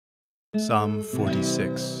Psalm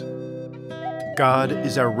 46. God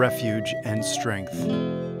is our refuge and strength,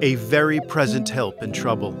 a very present help in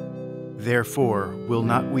trouble. Therefore will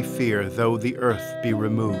not we fear, though the earth be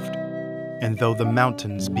removed, and though the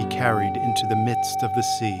mountains be carried into the midst of the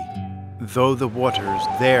sea, though the waters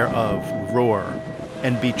thereof roar,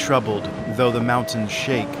 and be troubled, though the mountains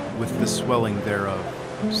shake with the swelling thereof.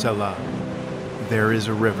 Selah. There is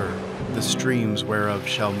a river, the streams whereof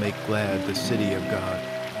shall make glad the city of God,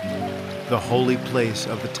 the holy place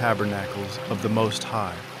of the tabernacles of the Most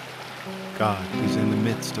High. God is in the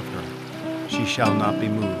midst of her. She shall not be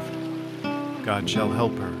moved. God shall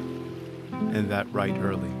help her, and that right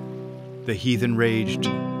early. The heathen raged,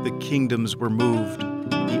 the kingdoms were moved.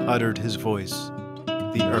 He uttered his voice,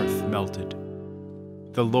 the earth melted.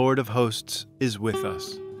 The Lord of hosts is with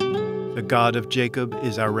us. The God of Jacob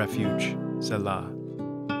is our refuge. Selah.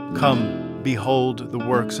 Come, behold the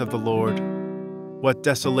works of the Lord, what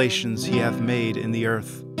desolations he hath made in the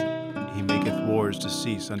earth. He maketh wars to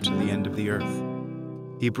cease unto the end of the earth.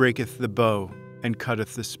 He breaketh the bow, and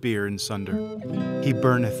cutteth the spear in sunder. He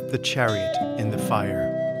burneth the chariot in the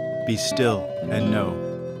fire. Be still, and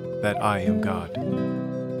know that I am God.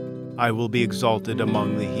 I will be exalted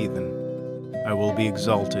among the heathen. I will be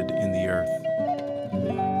exalted in the earth.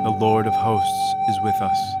 The Lord of hosts is with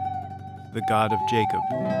us. The God of Jacob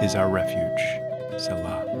is our refuge.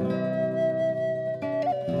 Selah.